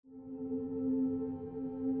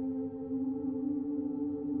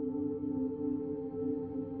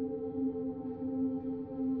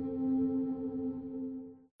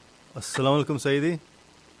Assalamu alaikum, Sayyidi.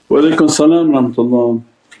 Wa alaikum salam rahmatullah.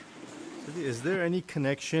 Sayyidi, is there any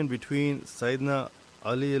connection between Sayyidina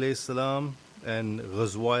Ali alayhi salam and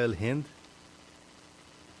Ghazwa al-Hind?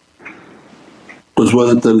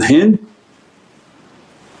 Ghazwat al-Hind?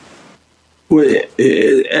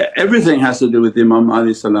 Everything has to do with Imam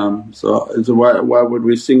Ali salam, so why would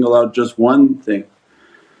we single out just one thing?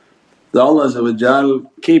 The Allah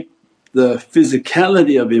keep the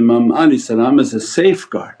physicality of Imam Ali salam as a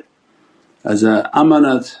safeguard, as an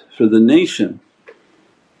amanat for the nation.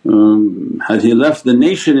 Had he left the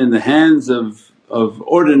nation in the hands of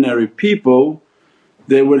ordinary people,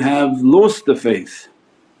 they would have lost the faith.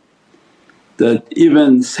 That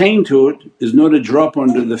even sainthood is not a drop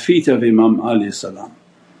under the feet of Imam Ali salam,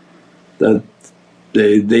 that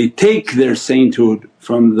they take their sainthood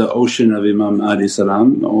from the ocean of Imam Ali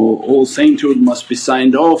salam. All sainthood must be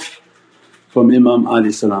signed off from Imam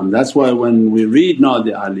Ali salam. That's why when we read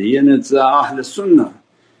Nadi Ali and it's Ahl Sunnah,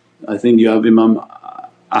 I think you have Imam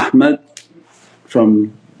Ahmad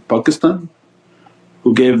from Pakistan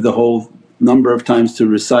who gave the whole number of times to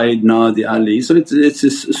recite Nadi Ali. So it's a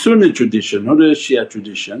Sunnah tradition, not a Shia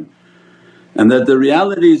tradition, and that the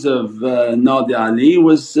realities of Nadi Ali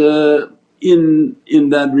was in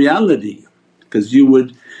that reality, because you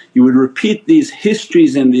would repeat these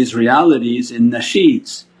histories and these realities in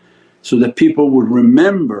nasheeds so that people would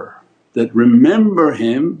remember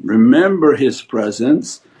him, remember his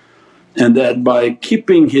presence, and that by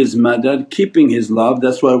keeping his madad, keeping his love.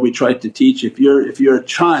 That's why we try to teach, if you're a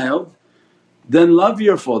child then love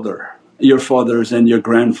your fathers and your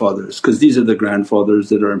grandfathers, because these are the grandfathers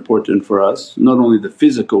that are important for us, not only the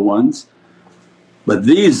physical ones but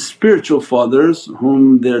these spiritual fathers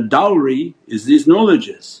whom their dowry is these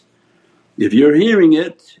knowledges. If you're hearing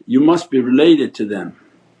it you must be related to them.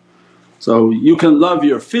 So you can love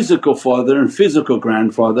your physical father and physical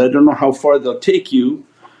grandfather, I don't know how far they'll take you,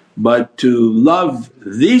 but to love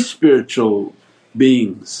these spiritual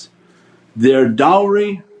beings, their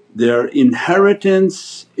dowry, their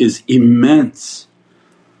inheritance is immense,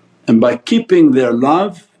 and by keeping their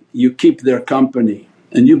love you keep their company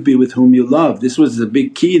and you be with whom you love. This was the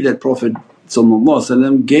big key that Prophet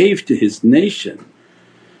gave to his nation.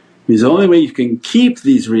 It's the only way you can keep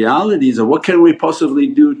these realities of what can we possibly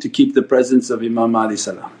do to keep the presence of Imam Ali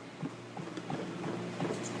salam.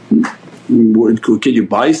 Can you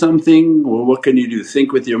buy something or what can you do?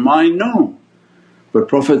 Think with your mind? No. But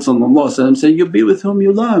Prophet said, you be with whom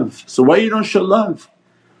you love, so why you don't show love?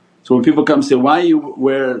 So when people come say, why you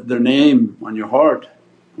wear their name on your heart?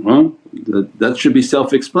 Well, that should be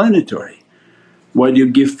self-explanatory. Why do you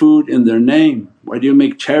give food in their name? Why do you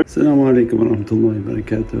make charity? As-salamu alaykum wa rahmatullahi wa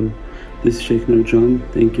barakatuh. This is Shaykh Nurjan.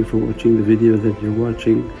 Thank you for watching the video that you're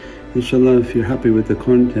watching. Inshallah, if you're happy with the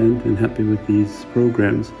content and happy with these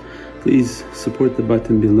programs, please support the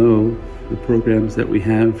button below, the programs that we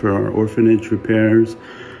have for our orphanage repairs,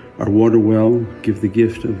 our water well, Give the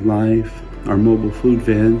Gift of Life, our mobile food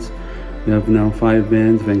vans. We have now 5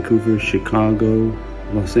 vans: Vancouver, Chicago,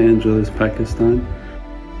 Los Angeles, Pakistan.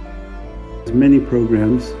 There's many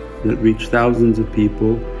programs that reach thousands of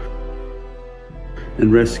people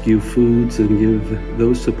and rescue foods and give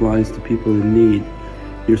those supplies to people in need.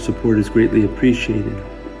 Your support is greatly appreciated.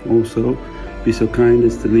 Also, be so kind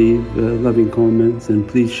as to leave loving comments and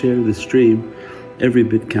please share the stream, every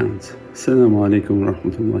bit counts. As-salamu alaykum wa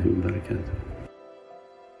rahmatullahi wa barakatuh.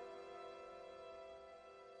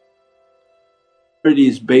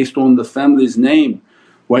 Is based on the family's name.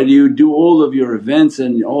 Why do you do all of your events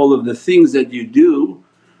and all of the things that you do?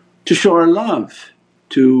 To show our love,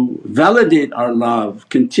 to validate our love,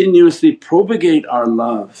 continuously propagate our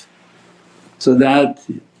love so that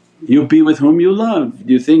you be with whom you love.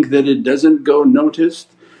 Do you think that it doesn't go noticed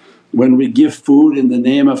when we give food in the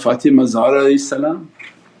name of Fatima Zahra salam?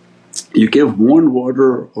 You give one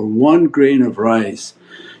water or one grain of rice,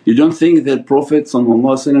 you don't think that Prophet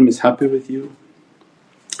is happy with you?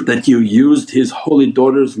 That you used his holy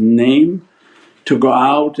daughter's name to go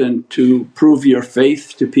out and to prove your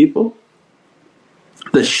faith to people?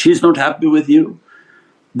 That she's not happy with you?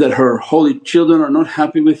 That her holy children are not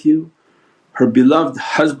happy with you? Her beloved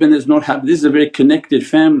husband is not happy? This is a very connected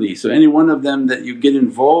family, so any one of them that you get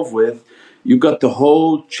involved with, you got the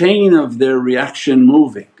whole chain of their reaction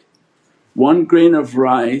moving. One grain of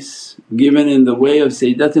rice given in the way of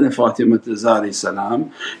Sayyidatina Fatima Zahra salam,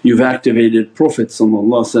 you've activated Prophet's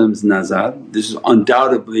nazar. This is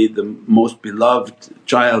undoubtedly the most beloved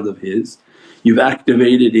child of his. You've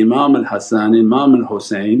activated Imam al-Hasan, Imam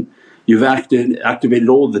al-Husayn, you've activated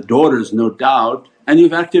all the daughters no doubt, and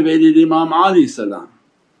you've activated Imam Ali salam,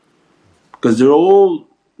 because they all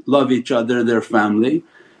love each other, their family,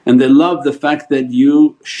 and they love the fact that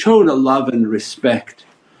you showed a love and respect.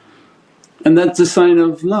 And that's a sign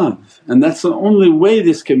of love, and that's the only way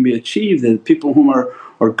this can be achieved. That people whom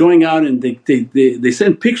are going out and they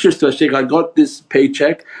send pictures to us, Shaykh, I got this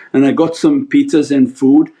paycheck and I got some pizzas and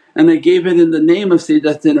food and I gave it in the name of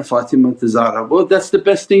Sayyidatina Fatima Zahra. Well, that's the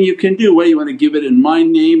best thing you can do. Why you want to give it in my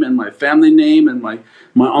name and my family name and my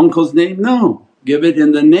uncle's name? No, give it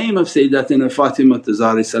in the name of Sayyidatina Fatima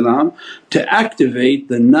Zahra salam, to activate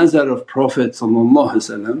the nazar of Prophet,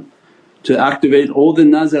 to activate all the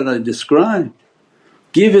nazar I described.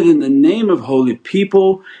 Give it in the name of holy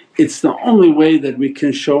people. It's the only way that we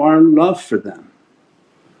can show our love for them.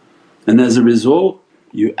 And as a result,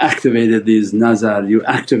 you activated these nazar, you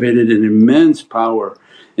activated an immense power,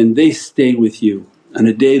 and they stay with you. On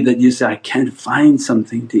a day that you say, I can't find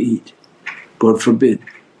something to eat, God forbid,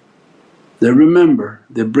 they remember,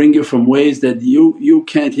 they bring you from ways that you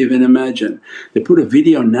can't even imagine. They put a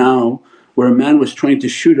video now where a man was trying to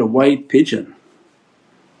shoot a white pigeon.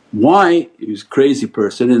 Why? He was a crazy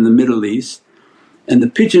person in the Middle East, and the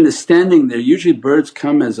pigeon is standing there. Usually birds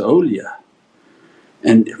come as awliya,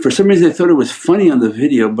 and for some reason they thought it was funny on the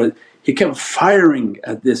video, but he kept firing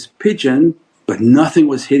at this pigeon but nothing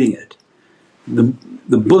was hitting it. The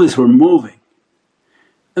bullets were moving,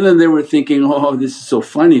 and then they were thinking, oh this is so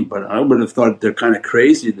funny, but I would have thought they're kind of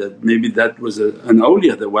crazy that maybe that was an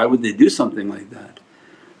awliya, that why would they do something like that?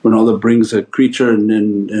 When Allah brings a creature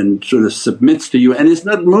and sort of submits to you and it's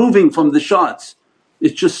not moving from the shots,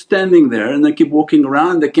 it's just standing there and they keep walking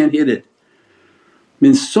around, they can't hit it.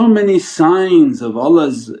 Means so many signs of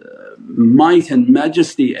Allah's might and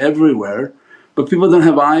majesty everywhere, but people don't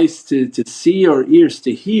have eyes to see or ears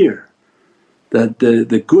to hear. That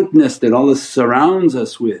the goodness that Allah surrounds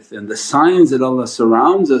us with and the signs that Allah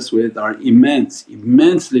surrounds us with are immense,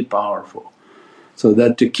 immensely powerful. So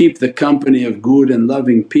that to keep the company of good and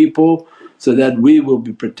loving people so that we will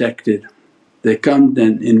be protected. They come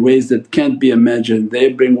then in ways that can't be imagined, they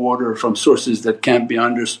bring water from sources that can't be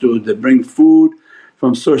understood, they bring food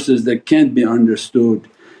from sources that can't be understood,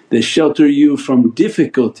 they shelter you from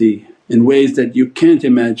difficulty in ways that you can't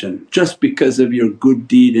imagine just because of your good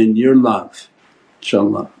deed and your love,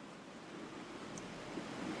 inshaAllah.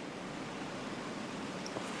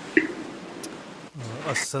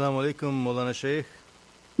 As-salamu alaykum Mawlana Shaykh.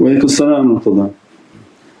 Wa alaykum as-salam wa rahmatullah.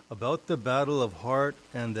 About the battle of heart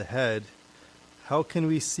and the head, how can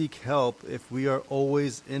we seek help if we are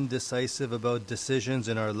always indecisive about decisions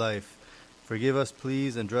in our life? Forgive us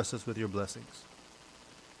please and dress us with your blessings.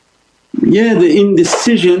 Yeah, the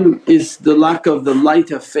indecision is the lack of the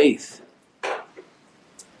light of faith.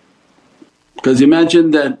 Because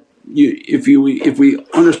imagine that if we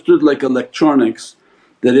understood like electronics,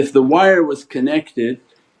 that if the wire was connected,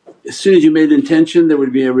 as soon as you made intention there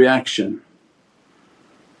would be a reaction.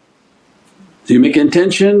 So you make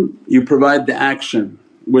intention, you provide the action.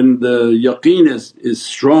 When the yaqeen is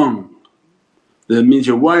strong, that means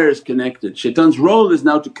your wire is connected. Shaitan's role is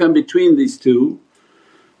now to come between these two,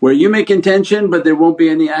 where you make intention but there won't be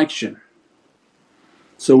any action.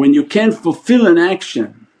 So when you can't fulfill an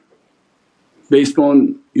action based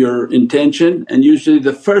on your intention, and usually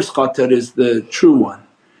the first khatar is the true one,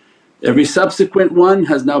 every subsequent one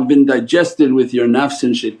has now been digested with your nafs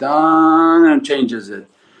and shaitan and changes it.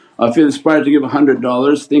 I feel inspired to give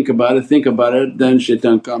 $100, think about it, then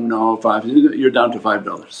shaitan come, no 5, you're down to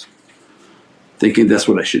 $5, thinking that's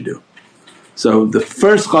what I should do. So the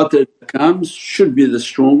first khatar that comes should be the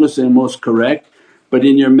strongest and most correct, but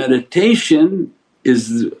in your meditation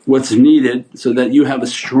is what's needed so that you have a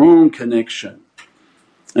strong connection.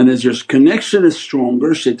 And as your connection is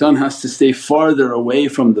stronger, shaitan has to stay farther away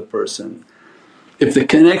from the person. If the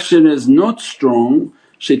connection is not strong,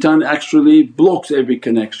 shaitan actually blocks every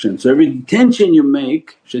connection. So every intention you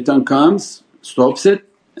make, shaitan comes, stops it,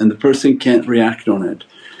 and the person can't react on it.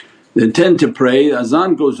 They intend to pray,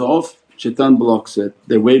 azan goes off, shaitan blocks it.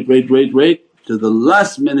 They wait to the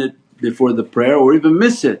last minute before the prayer or even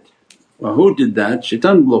miss it. Well, who did that?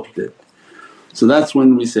 Shaitan blocked it. So that's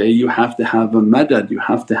when we say you have to have a madad, you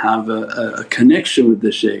have to have a connection with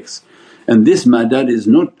the shaykhs. And this madad is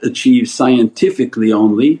not achieved scientifically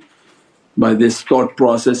only by this thought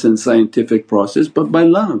process and scientific process, but by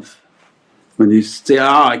love. When you say,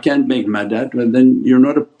 I can't make madad, well then you're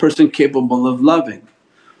not a person capable of loving.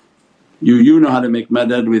 You know how to make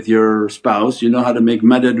madad with your spouse, you know how to make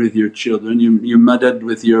madad with your children, you madad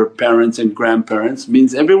with your parents and grandparents.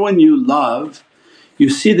 Means everyone you love, you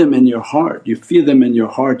see them in your heart, you feel them in your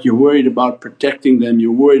heart, you're worried about protecting them,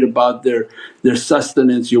 you're worried about their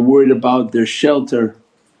sustenance, you're worried about their shelter.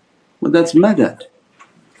 Well that's madad.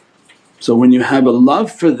 So when you have a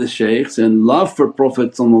love for the shaykhs and love for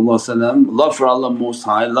Prophet, love for Allah Most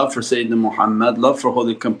High, love for Sayyidina Muhammad, love for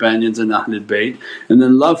holy companions and Ahlul Bayt, and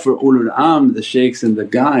then love for ulul am, the shaykhs and the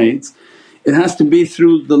guides, it has to be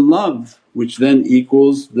through the love which then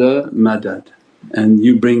equals the madad, and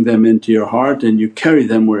you bring them into your heart and you carry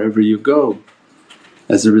them wherever you go.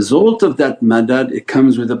 As a result of that madad, it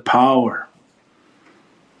comes with a power,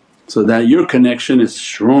 so that your connection is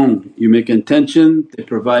strong. You make intention, they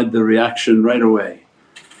provide the reaction right away,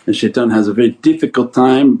 and shaitan has a very difficult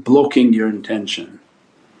time blocking your intention,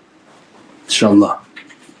 inshaAllah.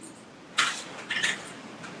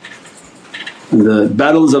 And the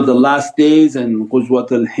battles of the last days and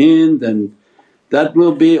Ghuzwat al-Hind, and that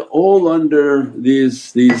will be all under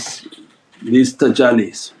these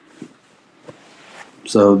tajallis.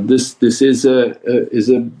 So this is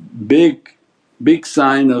a big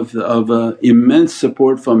sign of immense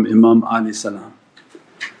support from Imam Ali salam.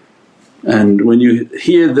 And when you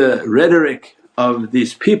hear the rhetoric of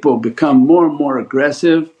these people become more and more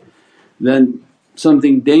aggressive, then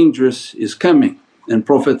something dangerous is coming. And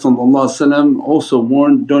Prophet also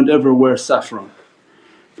warned, don't ever wear saffron.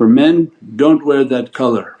 For men, don't wear that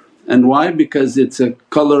colour. And why? Because it's a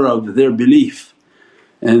colour of their belief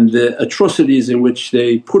and the atrocities in which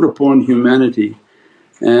they put upon humanity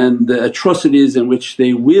and the atrocities in which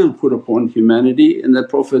they will put upon humanity. And the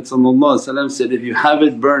Prophet said, if you have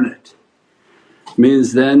it, burn it.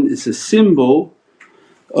 Means then it's a symbol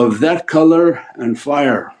of that colour and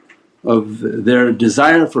fire, of their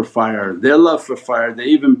desire for fire, their love for fire. They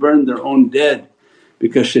even burn their own dead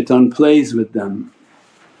because shaitan plays with them.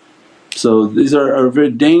 So these are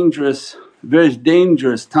very dangerous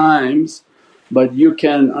times, but you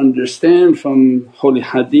can understand from holy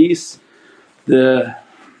hadith the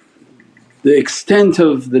extent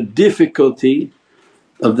of the difficulty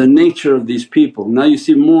of the nature of these people. Now you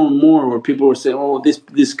see more and more where people were saying, oh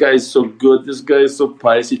this guy is so good, this guy is so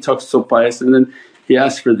pious, he talks so pious, and then he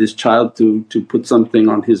asked for this child to put something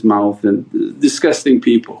on his mouth, and disgusting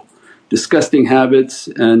people, disgusting habits.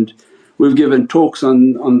 And we've given talks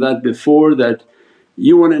on that before, that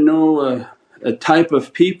you want to know a type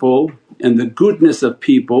of people and the goodness of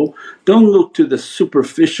people, don't look to the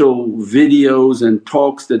superficial videos and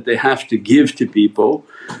talks that they have to give to people,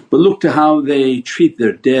 but look to how they treat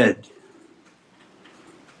their dead,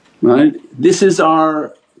 right? This is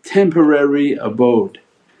our temporary abode,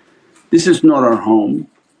 this is not our home.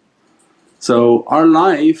 So our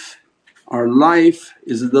life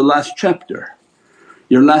is the last chapter.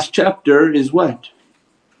 Your last chapter is what?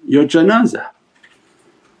 Your janazah.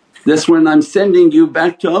 That's when I'm sending you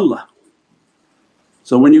back to Allah.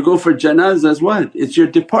 So when you go for janazah is what? It's your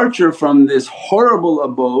departure from this horrible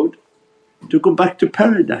abode to go back to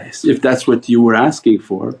paradise, if that's what you were asking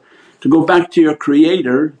for, to go back to your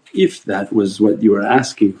Creator if that was what you were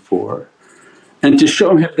asking for, and to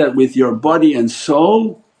show Him that with your body and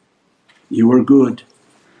soul you were good.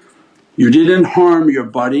 You didn't harm your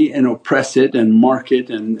body and oppress it and mark it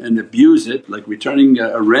and abuse it like returning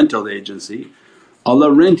a rental agency.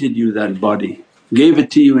 Allah rented you that body, gave it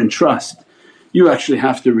to you in trust. You actually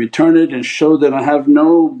have to return it and show that I have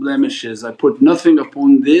no blemishes, I put nothing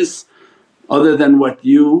upon this other than what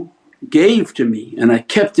you gave to me and I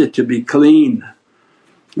kept it to be clean.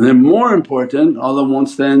 And then more important, Allah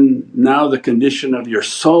wants then now the condition of your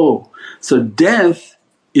soul. So death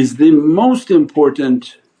is the most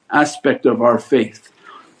important aspect of our faith.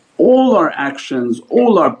 All our actions,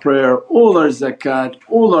 all our prayer, all our zakat,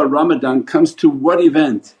 all our Ramadan comes to what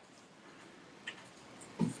event?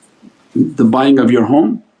 The buying of your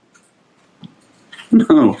home?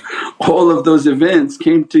 No, all of those events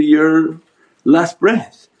came to your last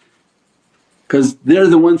breath, because they're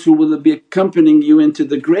the ones who will be accompanying you into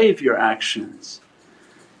the grave, your actions.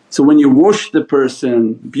 So when you wash the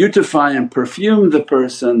person, beautify and perfume the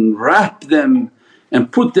person, wrap them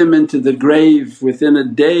and put them into the grave within a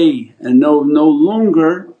day and no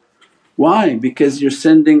longer. Why? Because you're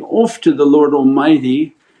sending off to the Lord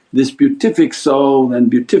Almighty this beatific soul and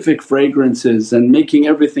beatific fragrances and making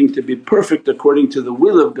everything to be perfect according to the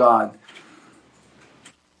will of God.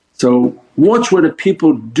 So watch what a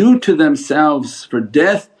people do to themselves for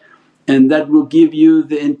death, and that will give you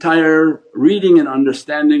the entire reading and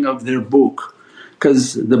understanding of their book.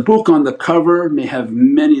 Because the book on the cover may have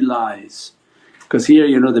many lies. Because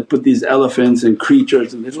here they put these elephants and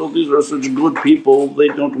creatures and they say, oh these are such good people, they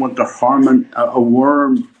don't want to harm a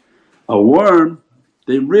worm. A worm,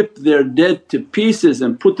 they rip their dead to pieces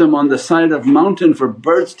and put them on the side of mountain for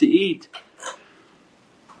birds to eat.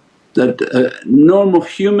 That a normal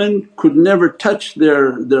human could never touch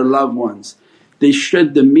their loved ones. they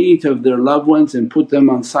shred the meat of their loved ones and put them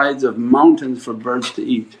on sides of mountains for birds to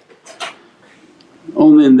eat.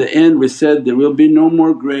 Only in the end we said there will be no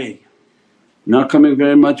more grey, not coming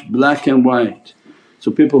very much black and white.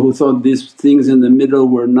 So people who thought these things in the middle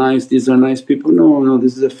were nice, these are nice people, no,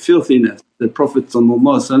 this is a filthiness. The Prophet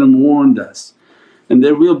warned us. And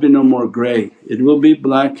there will be no more grey, it will be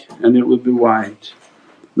black and it will be white.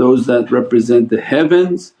 Those that represent the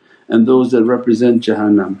heavens and those that represent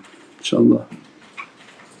Jahannam, inshaAllah.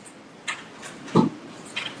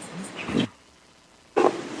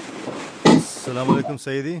 As-salamu alaykum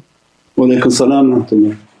Sayyidi. Wa alaykum salam wa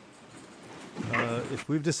rahmatullah. If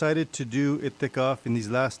we've decided to do itikaf in these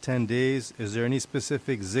last 10 days, is there any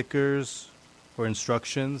specific zikrs or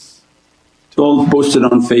instructions? It's all posted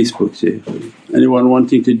on Facebook. Anyone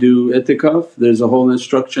wanting to do itikaf, there's a whole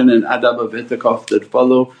instruction and adab of itikaf that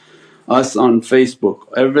follow us on Facebook.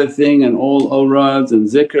 Everything and all awrads and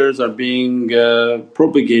zikrs are being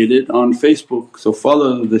propagated on Facebook. So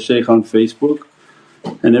follow the shaykh on Facebook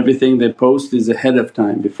and everything they post is ahead of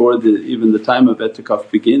time before even the time of itikaf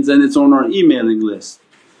begins, and it's on our emailing list.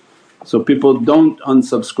 So people don't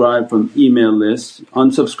unsubscribe from email lists,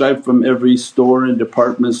 unsubscribe from every store and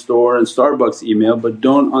department store and Starbucks email, but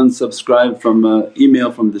don't unsubscribe from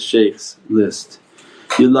email from the shaykh's list.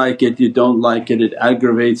 You like it, you don't like it, it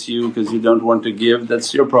aggravates you because you don't want to give,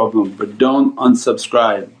 that's your problem, but don't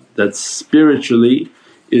unsubscribe. That spiritually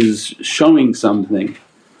is showing something,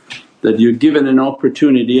 that you're given an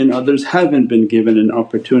opportunity and others haven't been given an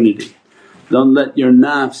opportunity. Don't let your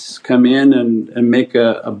nafs come in and make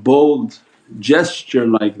a bold gesture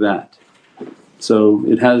like that. So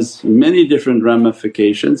it has many different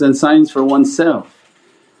ramifications and signs for oneself.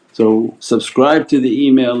 So subscribe to the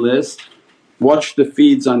email list, watch the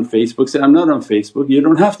feeds on Facebook. Say, I'm not on Facebook, you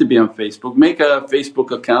don't have to be on Facebook. Make a Facebook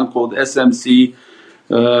account called SMC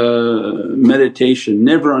meditation,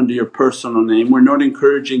 never under your personal name. We're not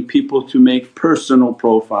encouraging people to make personal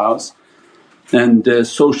profiles and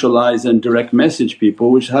socialize and direct message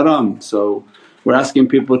people, which is haram. So we're asking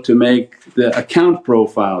people to make the account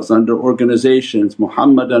profiles under organizations,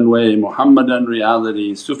 Muhammadan way, Muhammadan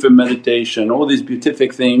reality, Sufi meditation, all these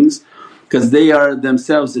beatific things, because they are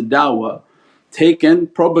themselves a da'wah. Take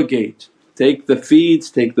and propagate, take the feeds,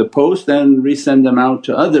 take the post and resend them out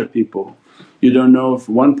to other people. You don't know if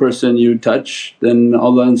one person you touch, then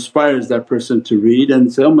Allah inspires that person to read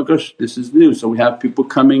and say, oh my gosh, this is new. So we have people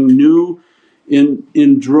coming new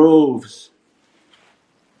in droves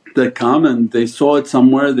that come and they saw it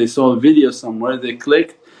somewhere, they saw a video somewhere, they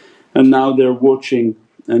clicked and now they're watching,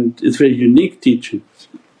 and it's very unique teachings.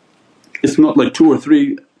 It's not like 2 or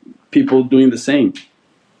 3 people doing the same.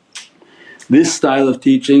 This style of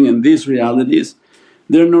teaching and these realities,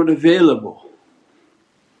 they're not available.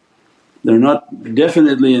 They're not,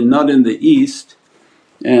 definitely not in the East,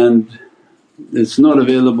 and it's not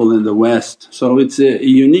available in the West. So it's a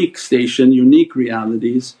unique station, unique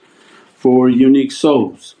realities for unique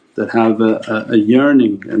souls that have a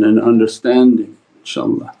yearning and an understanding,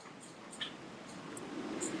 inshaAllah.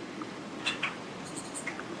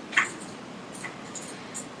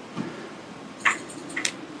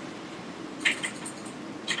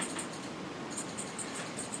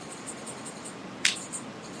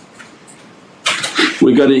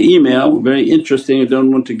 We got an email, very interesting, I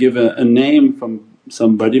don't want to give a name from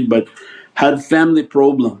somebody, but had family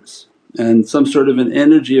problems and some sort of an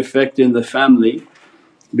energy effect in the family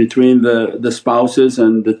between the spouses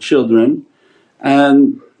and the children.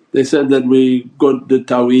 And they said that we got the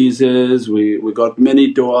ta'weezes, we got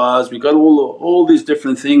many du'as, we got all these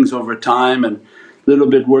different things over time, and a little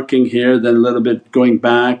bit working here, then a little bit going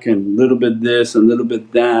back, and a little bit this and a little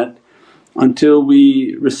bit that, until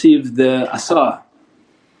we received the asa.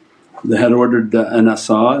 They had ordered an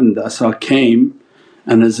asa and the asa came,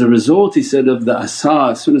 and as a result he said of the asa,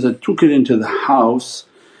 as soon as I took it into the house,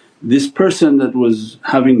 this person that was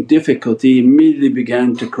having difficulty immediately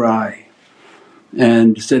began to cry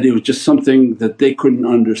and said it was just something that they couldn't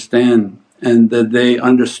understand, and that they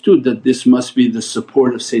understood that this must be the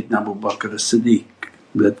support of Sayyidina Abu Bakr as-Siddiq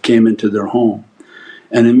that came into their home,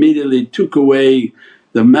 and immediately took away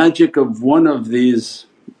the magic of one of these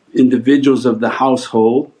individuals of the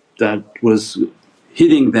household that was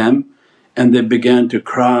hitting them, and they began to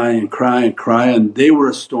cry and cry and cry, and they were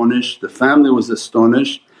astonished, the family was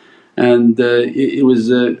astonished, and it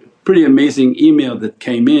was a pretty amazing email that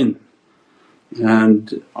came in.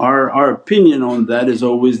 And our opinion on that is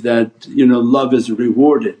always that, love is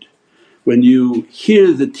rewarded. When you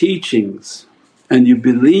hear the teachings and you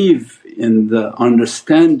believe in the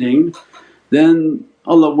understanding, then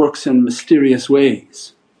Allah works in mysterious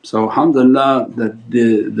ways. So alhamdulillah that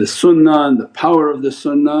the sunnah and the power of the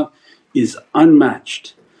sunnah is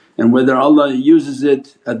unmatched, and whether Allah uses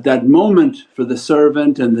it at that moment for the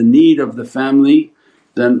servant and the need of the family,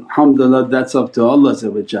 then alhamdulillah that's up to Allah.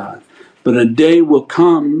 But a day will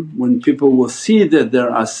come when people will see that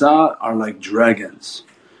their asa are like dragons,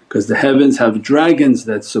 because the heavens have dragons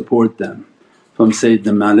that support them. From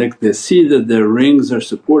Sayyidina Malik they see that their rings are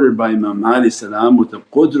supported by Imam Ali with a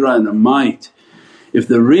qudra and a might. If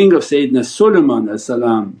the ring of Sayyidina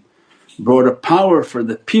Sulaiman brought a power for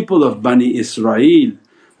the people of Bani Israel,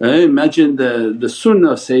 imagine the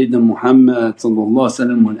sunnah of Sayyidina Muhammad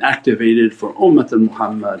when activated for Ummat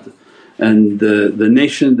al-Muhammad and the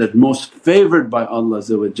nation that most favoured by Allah,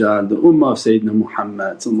 the ummah of Sayyidina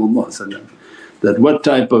Muhammad, that what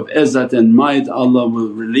type of izzat and might Allah will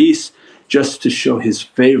release just to show His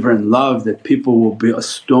favour and love, that people will be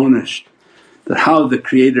astonished that how the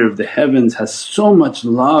Creator of the heavens has so much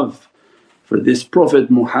love for this Prophet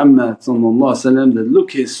Muhammad, that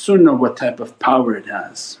look his sunnah what type of power it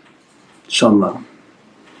has, inshaAllah.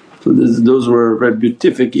 So those were very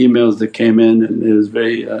beatific emails that came in, and it was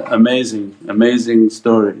very amazing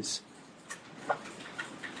stories,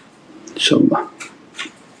 inshaAllah.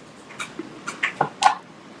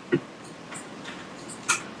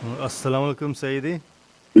 As-salamu alaykum Sayyidi.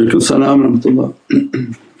 Walaykum salam wa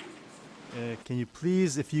rahmatullah. Can you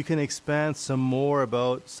please, if you can expand some more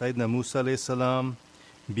about Sayyidina Musa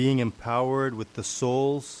being empowered with the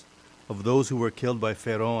souls of those who were killed by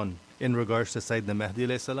Pharaoh in regards to Sayyidina Mahdi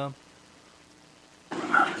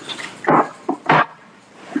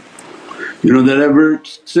You know that ever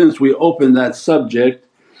since we opened that subject,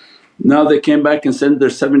 now they came back and said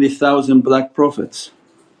there's 70,000 black prophets.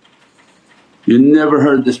 You never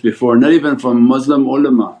heard this before, not even from Muslim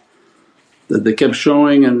ulama, that they kept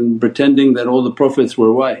showing and pretending that all the prophets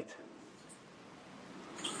were white.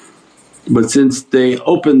 But since they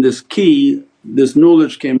opened this key, this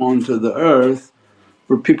knowledge came onto the earth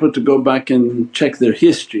for people to go back and check their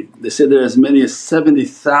history. They said there are as many as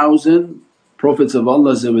 70,000 prophets of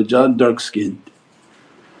Allah dark skinned,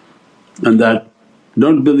 and that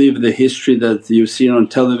don't believe the history that you've seen on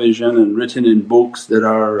television and written in books that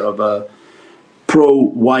are of a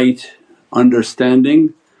pro-white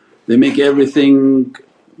understanding. They make everything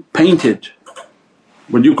painted,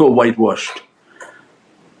 what you call whitewashed.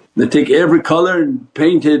 They take every colour and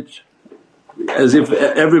paint it as if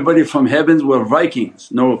everybody from heavens were Vikings.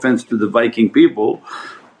 No offence to the Viking people,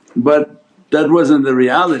 but that wasn't the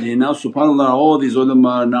reality. Now subhanAllah all these ulama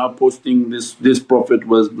are now posting this prophet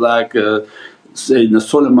was black, Sayyidina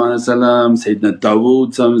Sulaiman, Sayyidina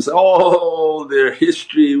Dawood, some all their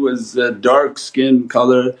history was dark skin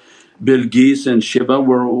color. Bilqis and Sheba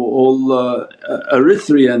were all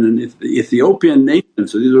Eritrean and Ethiopian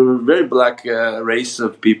nations, so these were a very black race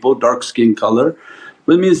of people, dark skin color.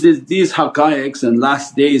 But it means these haqqaiqs and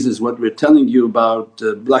last days is what we're telling you about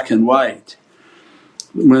black and white.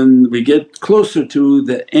 When we get closer to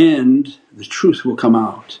the end, the truth will come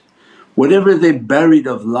out. Whatever they buried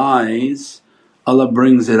of lies, Allah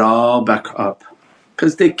brings it all back up,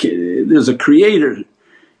 because there's a creator.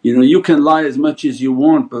 You know, you can lie as much as you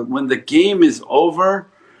want, but when the game is over,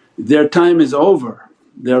 their time is over,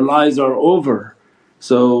 their lies are over.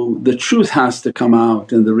 So the truth has to come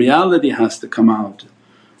out and the reality has to come out,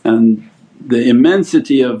 and the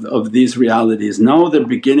immensity of these realities. Now they're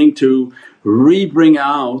beginning to re-bring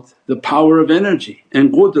out the power of energy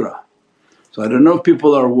and qudra. So I don't know if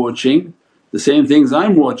people are watching the same things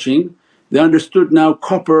I'm watching, they understood now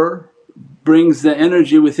copper brings the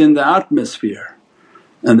energy within the atmosphere,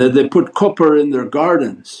 and that they put copper in their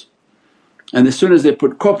gardens. And as soon as they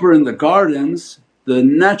put copper in the gardens, the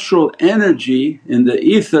natural energy in the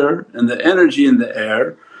ether and the energy in the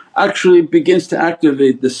air actually begins to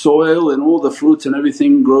activate the soil, and all the fruits and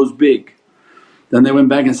everything grows big. Then they went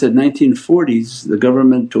back and said, 1940s the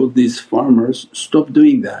government told these farmers, stop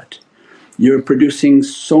doing that. You're producing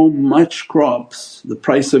so much crops, the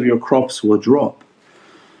price of your crops will drop.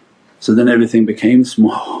 So then everything became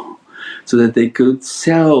small so that they could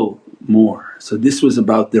sell more. So this was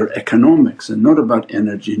about their economics and not about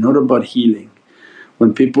energy, not about healing.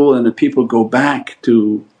 When the people go back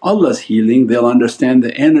to Allah's healing, they'll understand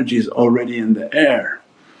the energy is already in the air.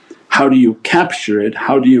 How do you capture it?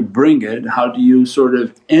 How do you bring it? How do you sort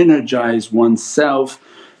of energize oneself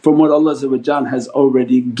from what Allah has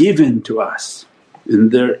already given to us in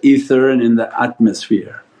their ether and in the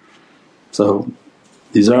atmosphere. So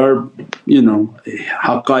these are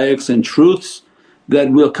haqqaiqs and truths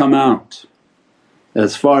that will come out.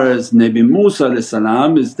 As far as Nabi Musa is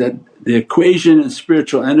that the equation in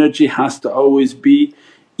spiritual energy has to always be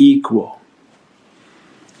equal.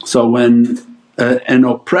 So when an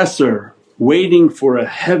oppressor waiting for a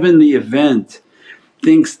heavenly event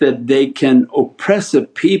thinks that they can oppress a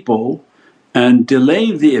people and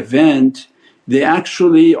delay the event, they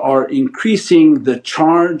actually are increasing the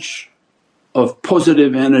charge of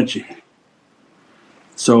positive energy.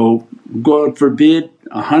 So God forbid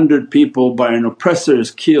 100 people by an oppressor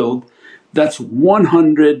is killed, that's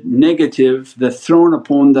 100 negative that's thrown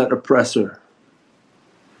upon that oppressor,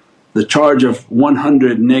 the charge of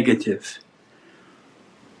 100 negative.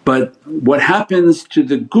 But what happens to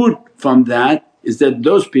the good from that is that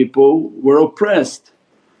those people were oppressed.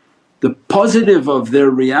 The positive of their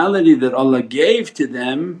reality that Allah gave to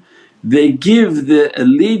them, they give the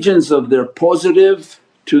allegiance of their positive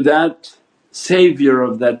to that saviour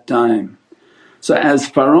of that time. So as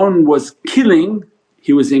Pharaoh was killing,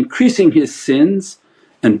 he was increasing his sins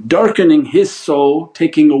and darkening his soul,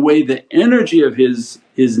 taking away the energy of his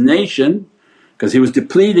nation because he was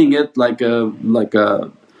depleting it like a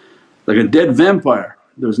dead vampire,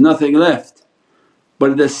 there was nothing left.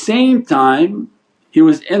 But at the same time he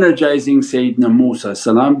was energizing Sayyidina Musa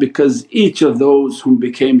because each of those whom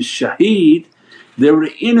became shaheed, they were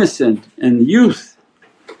innocent and youth.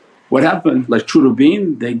 What happened? Like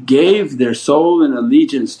Churubin, they gave their soul and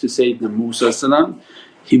allegiance to Sayyidina Musa,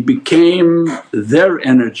 he became their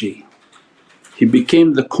energy. He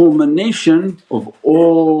became the culmination of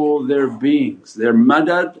all their beings, their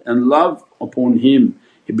madad and love upon him.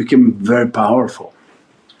 He became very powerful.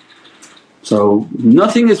 So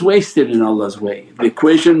nothing is wasted in Allah's way, the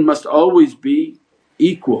equation must always be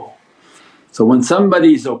equal. So when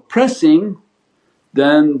somebody is oppressing,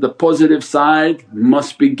 then the positive side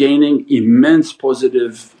must be gaining immense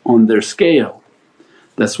positive on their scale.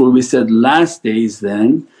 That's what we said last days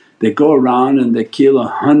then, they go around and they kill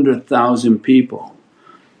 100,000 people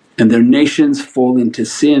and their nations fall into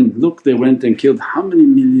sin. Look, they went and killed how many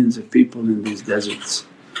millions of people in these deserts,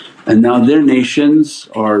 and now their nations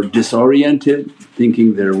are disoriented,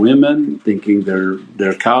 thinking they're women, thinking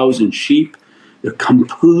they're cows and sheep. They're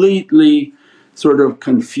completely sort of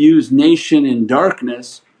confused nation in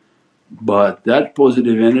darkness. But that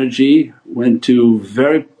positive energy went to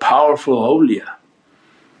very powerful awliya,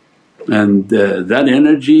 and that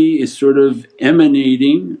energy is sort of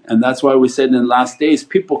emanating, and that's why we said in the last days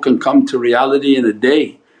people can come to reality in a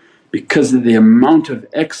day because of the amount of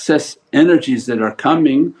excess energies that are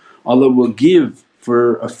coming. Allah will give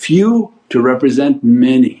for a few to represent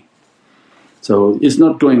many. So it's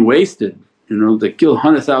not going wasted, they kill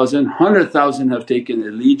 100,000, 100,000 have taken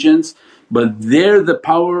allegiance, but they're the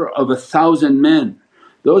power of 1,000 men.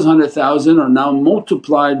 Those 100,000 are now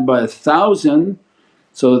multiplied by 1,000.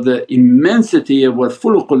 So the immensity of what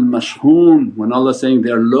fulukul mashhoon, when Allah saying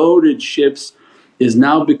they're loaded ships, is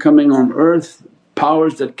now becoming on earth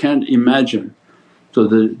powers that can't imagine. So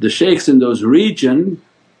the shaykhs in those regions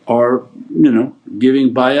are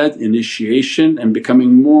giving bayat, initiation and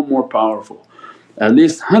becoming more and more powerful. At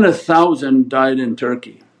least 100,000 died in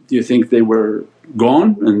Turkey. Do you think they were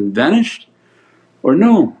gone and vanished? Or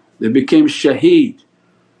no, they became shaheed,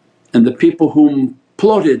 and the people whom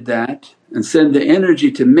plotted that and send the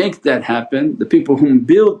energy to make that happen, the people whom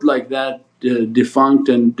built like that defunct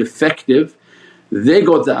and defective, they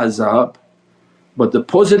got the azab. But the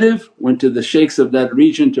positive went to the shaykhs of that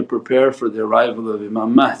region to prepare for the arrival of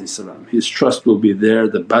Imam Mahdi. His trust will be there,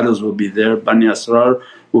 the battles will be there, Bani Asrar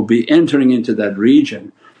will be entering into that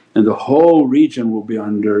region, and the whole region will be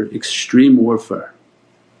under extreme warfare.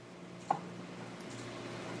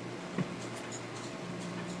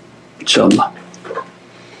 InshaAllah.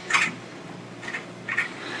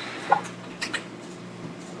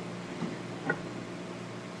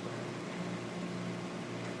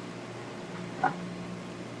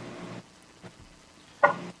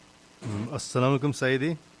 As-salamu alaykum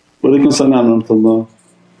Sayyidi. Walaikum salam wa rahmatullah.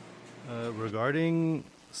 Regarding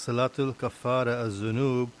Salatul Kafara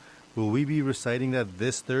az-Zunub, will we be reciting that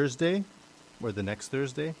this Thursday or the next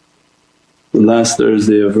Thursday? The last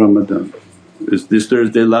Thursday of Ramadan. Is this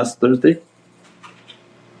Thursday last Thursday?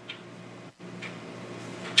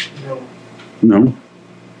 No. No?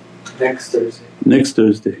 Next Thursday. Next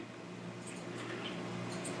Thursday.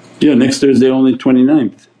 Yeah, next Thursday only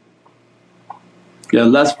 29th. Yeah,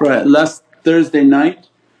 last Thursday night,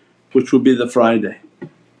 which will be the Friday,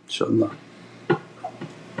 inshaAllah.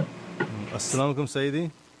 As-salamu alaykum Sayyidi.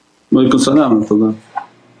 Walaikum salam wa rahmatullah.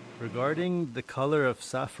 Regarding the color of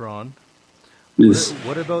saffron, Yes.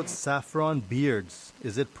 what about saffron beards?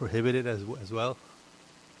 Is it prohibited as well?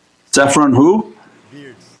 Saffron who?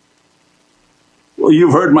 Beards. Well,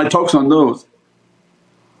 you've heard my talks on those.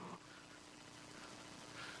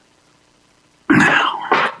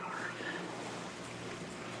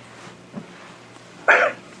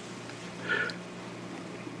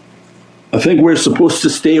 think we're supposed to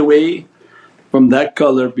stay away from that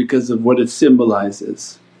colour because of what it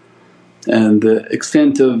symbolizes and the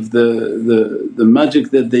extent of the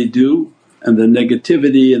magic that they do and the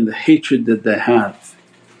negativity and the hatred that they have.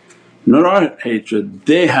 Not our hatred,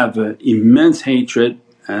 they have an immense hatred,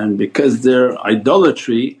 and because their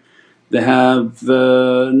idolatry they have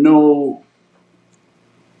no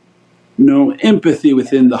empathy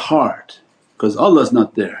within the heart because Allah's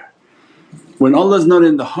not there. When Allah's not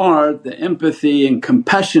in the heart, the empathy and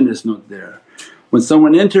compassion is not there. When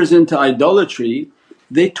someone enters into idolatry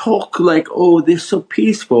they talk like, oh they're so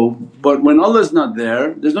peaceful, but when Allah's not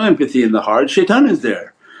there there's no empathy in the heart, shaitan is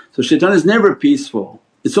there. So shaitan is never peaceful,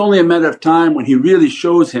 it's only a matter of time when he really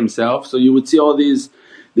shows himself. So you would see all these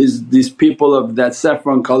people of that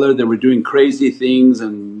saffron colour, they were doing crazy things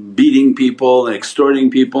and beating people and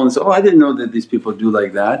extorting people, and so, oh I didn't know that these people do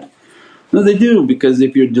like that. No, they do, because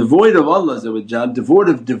if you're devoid of Allah, devoid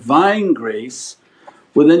of Divine grace,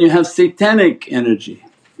 well then you have satanic energy.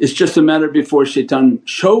 It's just a matter before shaitan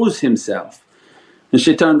shows himself. And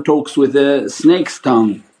shaitan talks with a snake's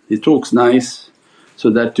tongue, he talks nice so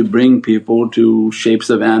that to bring people to shapes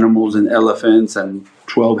of animals and elephants and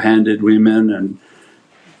 12-handed women, and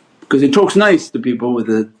because he talks nice to people with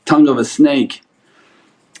the tongue of a snake.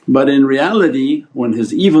 But in reality when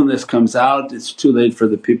his evilness comes out it's too late for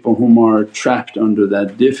the people whom are trapped under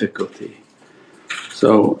that difficulty.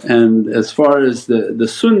 So, and as far as the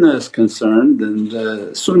sunnah is concerned, then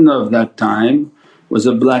the sunnah of that time was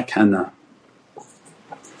a black henna.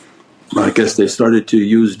 I guess they started to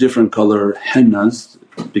use different colour hennas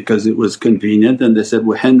because it was convenient, and they said,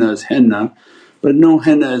 well henna is henna, but no,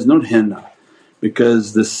 henna is not henna,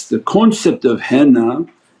 because the concept of henna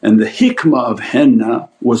and the hikmah of henna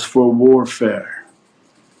was for warfare.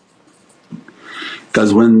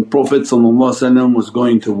 Because when Prophet was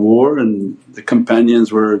going to war and the companions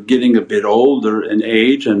were getting a bit older in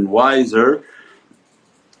age and wiser,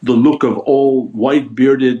 the look of all white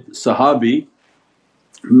bearded Sahabi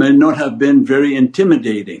may not have been very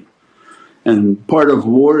intimidating, and part of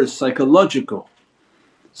war is psychological.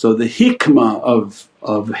 So the hikmah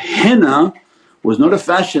of henna was not a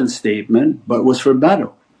fashion statement but was for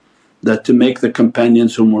battle, that to make the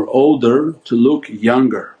companions whom were older to look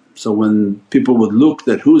younger. So when people would look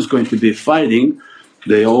that who's going to be fighting,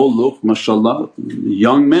 they all look mashaAllah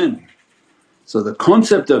young men. So the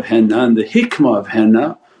concept of henna and the hikmah of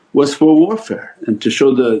henna was for warfare and to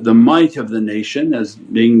show the might of the nation as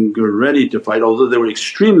being ready to fight, although they were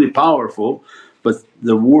extremely powerful. But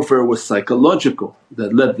the warfare was psychological,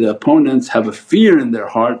 that let the opponents have a fear in their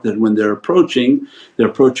heart that when they're approaching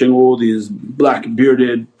all these black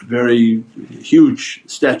bearded very huge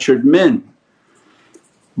statured men.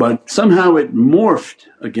 But somehow it morphed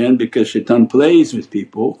again because shaitan plays with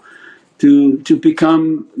people to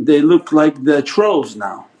become, they look like the trolls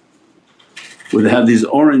now, where they have these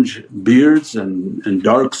orange beards and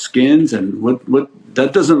dark skins, and what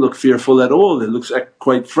that doesn't look fearful at all, it looks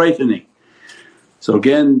quite frightening. So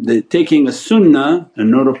again taking a sunnah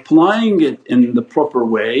and not applying it in the proper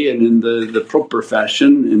way and in the proper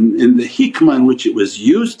fashion, in the hikmah in which it was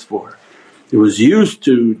used for. It was used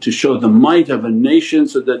to show the might of a nation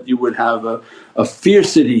so that you would have a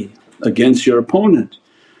fiercity against your opponent.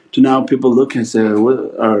 To now people look and say,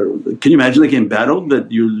 can you imagine like in battle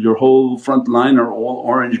that your whole front line are all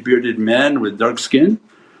orange bearded men with dark skin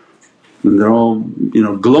and they're all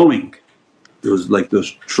glowing. It was like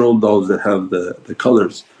those troll dolls that have the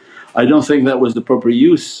colours. I don't think that was the proper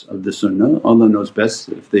use of the sunnah, Allah knows best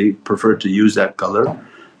if they prefer to use that colour,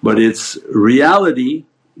 but its reality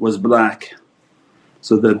was black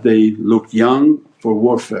so that they looked young for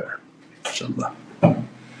warfare, inshaAllah.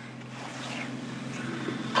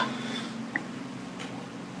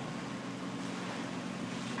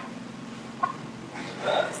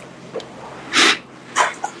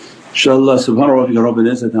 InshaAllah. Subhana rabbika rabbil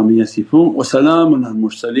izzati amma yasifoon wa salaamun al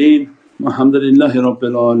mursaleen walhamdulillahi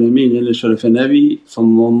rabbil alameen. Ila sharaf Nabi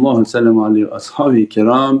sallallahu alayhi wa sallam alayhi wa ashabihi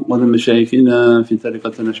kiram wa mashayikhina fi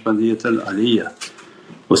tariqat al-Naqshbandiyyah al-Aliyya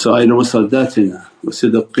wa sa'ir wa sadatina wa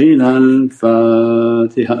siddiqina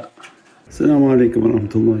al-Fatiha. As-salamu alaykum wa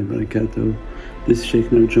rahmatullahi wa barakatuh. This is Shaykh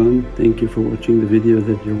Nurjan. Thank you for watching the video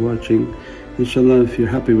that you're watching. InshaAllah, if you're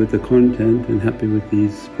happy with the content and happy with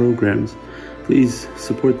these programs, please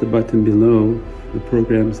support the button below, the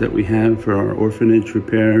programs that we have for our orphanage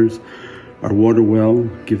repairs, our water well,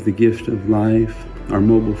 Give the Gift of Life, our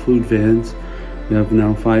mobile food vans. We have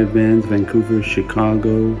now 5 vans, Vancouver,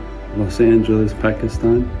 Chicago, Los Angeles,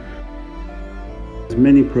 Pakistan. There's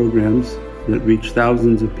many programs that reach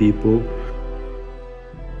thousands of people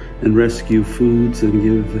and rescue foods and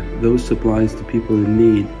give those supplies to people in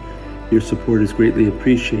need. Your support is greatly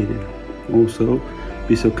appreciated. Also,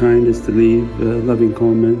 be so kind as to leave loving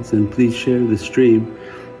comments, and please share the stream.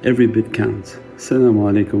 Every bit counts. As-salamu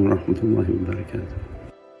alaykum wa rahmatullahi wa barakatuh.